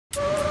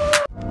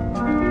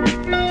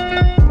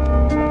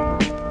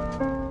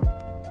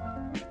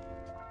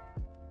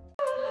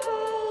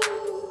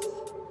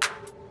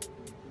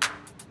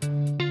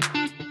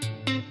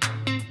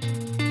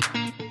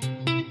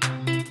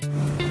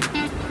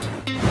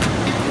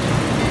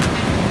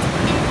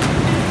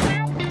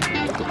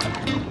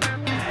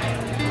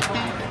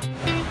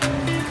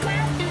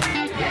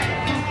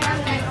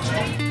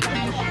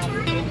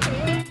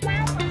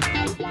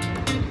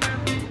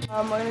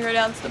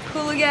down to the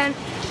pool again.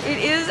 It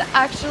is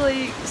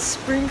actually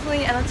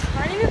sprinkling and a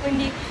tiny bit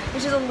windy,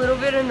 which is a little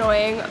bit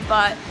annoying,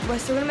 but we're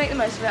still gonna make the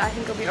most of it. I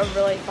think it'll be a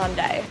really fun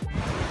day.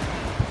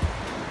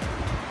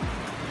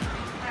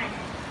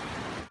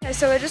 Okay,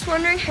 so we're just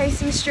wandering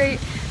Hastings Street,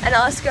 and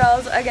us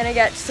girls are gonna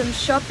get some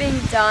shopping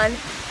done.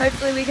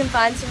 Hopefully we can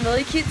find some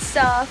really cute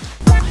stuff.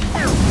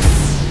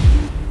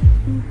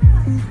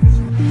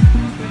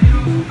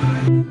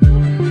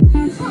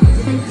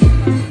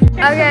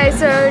 Okay,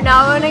 so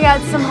now we're gonna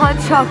get some hot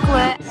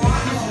chocolate.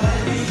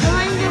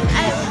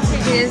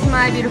 Here's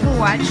my beautiful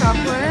white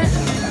chocolate.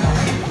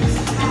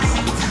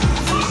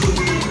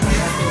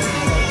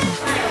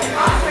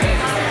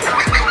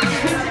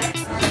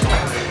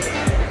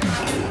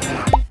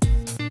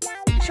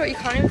 Sure, you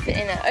can't even fit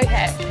in it.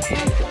 Okay.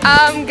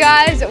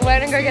 Guys, we're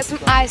gonna go get some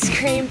ice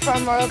cream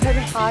from Royal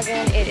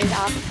Copenhagen. It is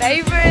our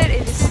favorite.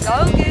 It is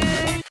so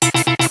good.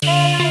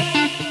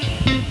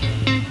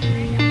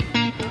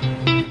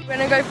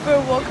 Go for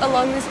a walk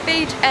along this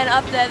beach, and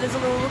up there's a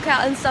little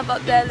lookout and stuff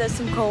up there. There's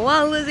some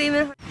koalas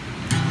even.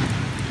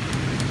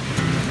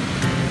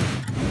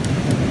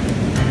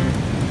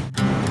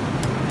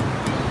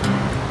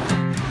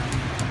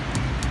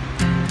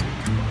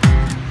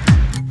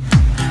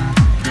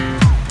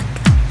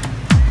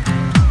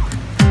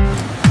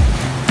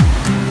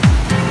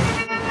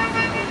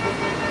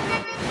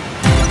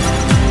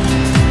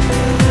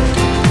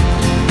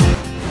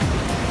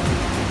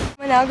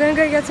 We're now gonna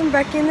go get some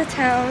brekkie in the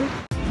town.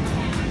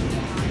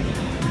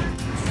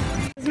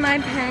 My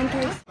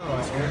pancakes.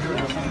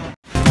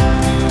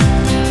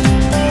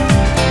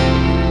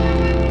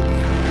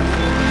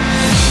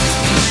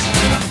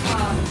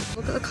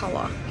 Look at the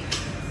color.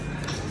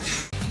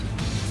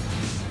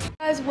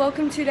 Guys,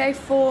 welcome to day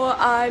 4.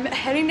 I'm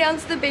heading down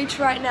to the beach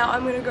right now.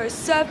 I'm gonna go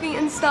surfing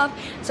and stuff,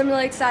 so I'm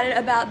really excited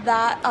about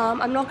that.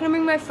 I'm not gonna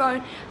bring my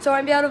phone, so I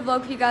won't be able to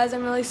vlog for you guys.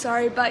 I'm really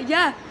sorry, but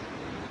yeah.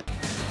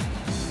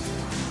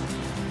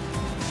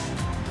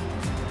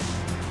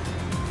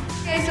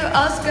 Okay, so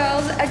us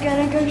girls are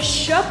gonna go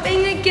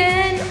shopping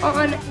again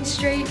on the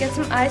street, get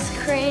some ice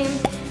cream,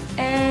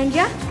 and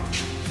yeah.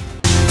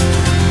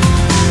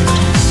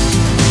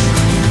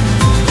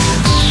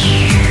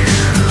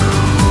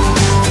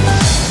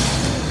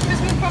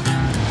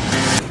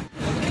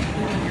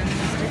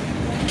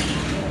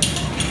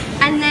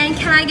 And then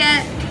can I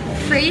get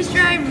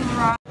freeze-dried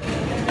raw?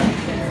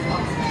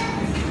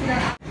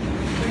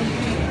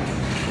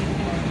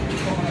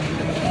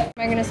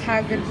 Oh my goodness,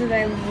 how good do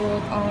they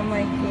look? Oh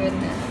my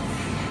goodness.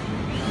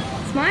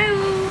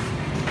 Smile!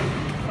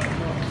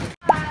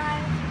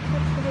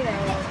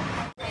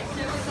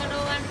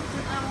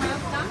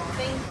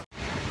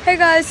 Hey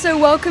guys, so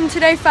welcome to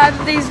day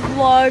 5 of these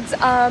vlogs.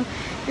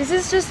 This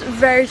is just a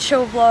very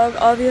chill vlog,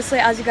 obviously,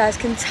 as you guys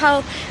can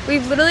tell.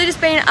 We've literally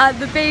just been at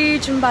the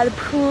beach and by the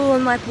pool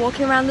and like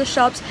walking around the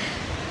shops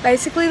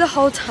basically the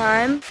whole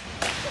time.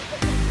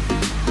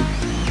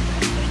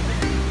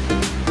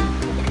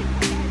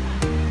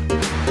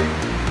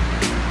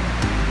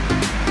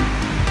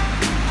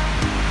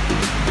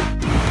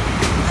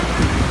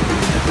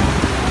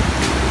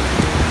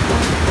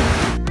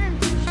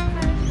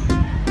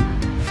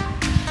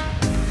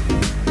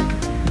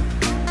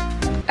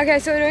 Okay,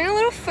 so we're doing a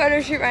little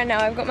photo shoot right now.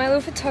 I've got my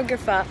little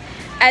photographer,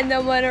 and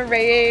then we're gonna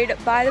read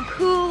by the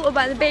pool or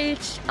by the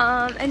beach,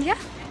 and yeah.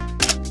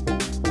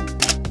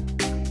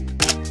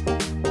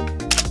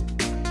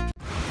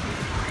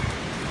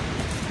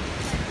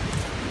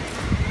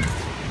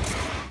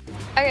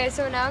 Okay,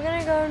 so now I'm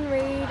gonna go and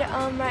read.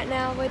 Right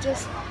now we're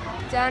just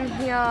down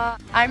here.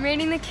 I'm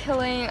reading The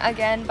Killing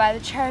again by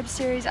the Cherub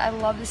series. I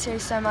love the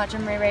series so much.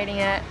 I'm rereading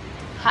it.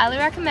 Highly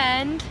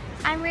recommend.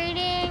 I'm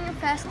reading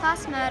First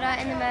Class Murder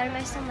in the Murder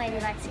Most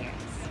Unladylike series.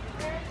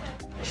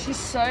 She's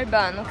so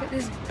burnt. Look at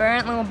this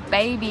burnt little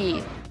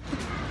baby.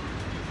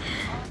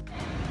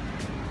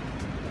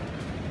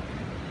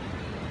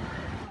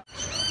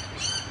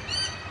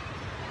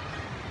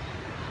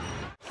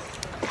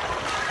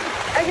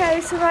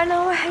 Okay, so right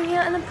now we're hanging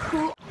out in the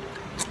pool.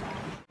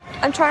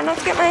 I'm trying not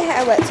to get my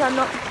hair wet, so I'm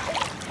not.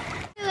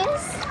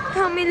 Lewis?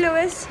 Help me,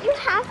 Lewis. You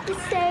have to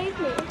save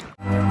me.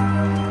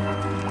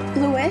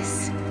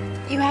 Lewis,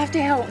 you have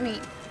to help me.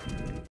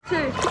 2,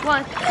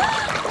 1.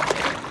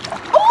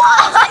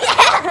 Oh,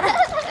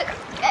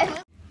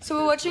 yeah! So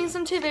we're watching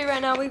some TV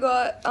right now. We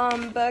got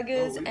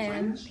burgers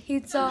and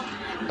pizza,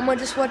 and we're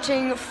just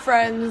watching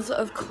Friends,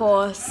 of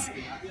course.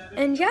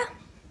 And yeah.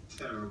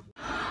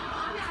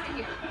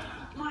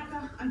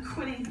 I'm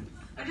quitting.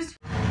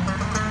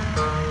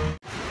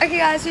 Okay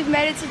guys, we've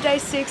made it to day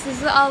 6.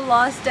 This is our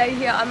last day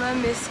here. I'm gonna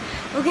miss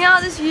looking out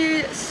at this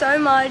view so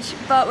much,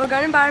 but we're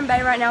going to Byron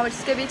Bay right now, which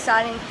is gonna be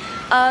exciting.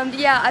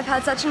 Yeah, I've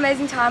had such an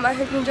amazing time. I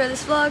hope you enjoyed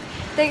this vlog.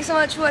 Thanks so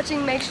much for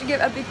watching. Make sure to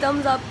give a big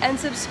thumbs up and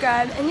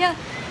subscribe. And yeah,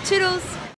 toodles!